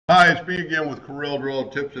Hi, it's me again with Corel Draw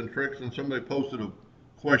Tips and Tricks, and somebody posted a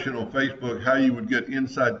question on Facebook how you would get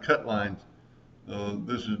inside cut lines.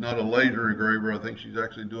 This is not a laser engraver. I think she's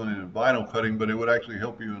actually doing it in vinyl cutting, but it would actually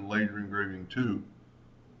help you in laser engraving too.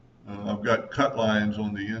 I've got cut lines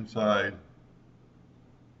on the inside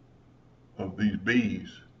of these bees.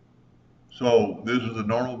 So this is a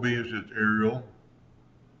normal bee, it's just aerial.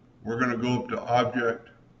 We're going to go up to Object,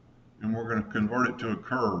 and we're going to convert it to a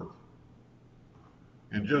curve.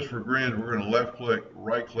 And just for grins, we're going to left click,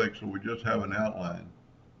 right click, so we just have an outline.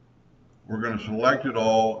 We're going to select it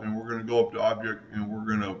all, and we're going to go up to Object, and we're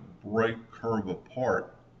going to break curve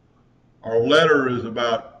apart. Our letter is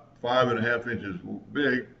about 5.5 inches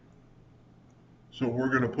big, so we're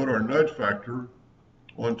going to put our nudge factor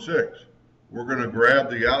on 6. We're going to grab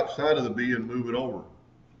the outside of the bee and move it over.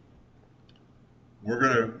 We're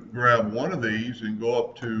going to grab one of these and go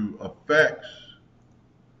up to Effects,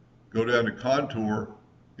 go down to Contour,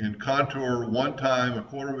 and contour one time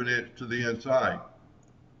 1/4 inch to the inside.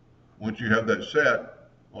 Once you have that set,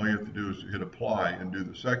 all you have to do is hit apply and do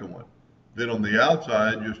the second one. Then on the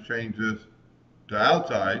outside, just change this to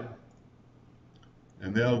outside,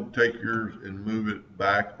 and they'll take yours and move it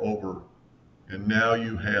back over. And now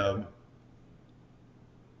you have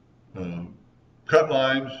cut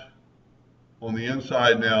lines on the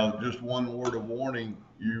inside. Now, just one word of warning,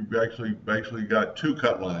 you've actually basically got 2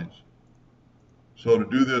 cut lines. So to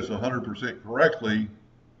do this 100% correctly,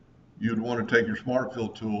 you'd want to take your Smart Fill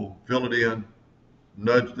tool, fill it in,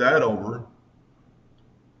 nudge that over,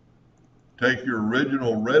 take your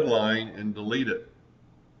original red line and delete it.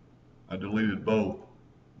 I deleted both.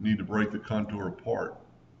 You need to break the contour apart.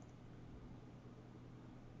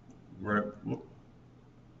 You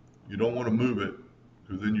don't want to move it,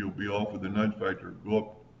 because then you'll be off with the nudge factor. Go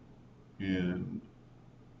up and,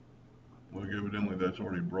 well, evidently that's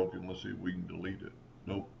already broken. Let's see if we can delete it.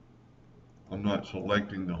 Nope. I'm not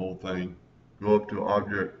selecting the whole thing. Go up to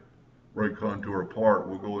Object, break contour apart.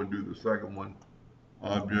 We'll go and do the second one.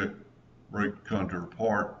 Object, break contour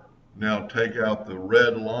apart. Now take out the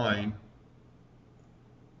red line.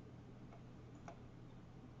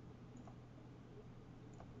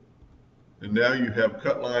 And now you have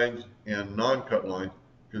cut lines and non-cut lines,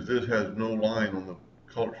 because this has no line on the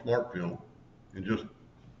color Smart Fill, and just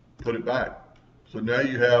put it back. So now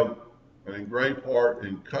you have an engraved part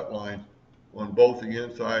and cut lines on both the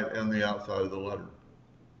inside and the outside of the letter.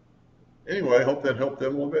 Anyway, I hope that helped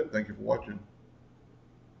them a little bit. Thank you for watching.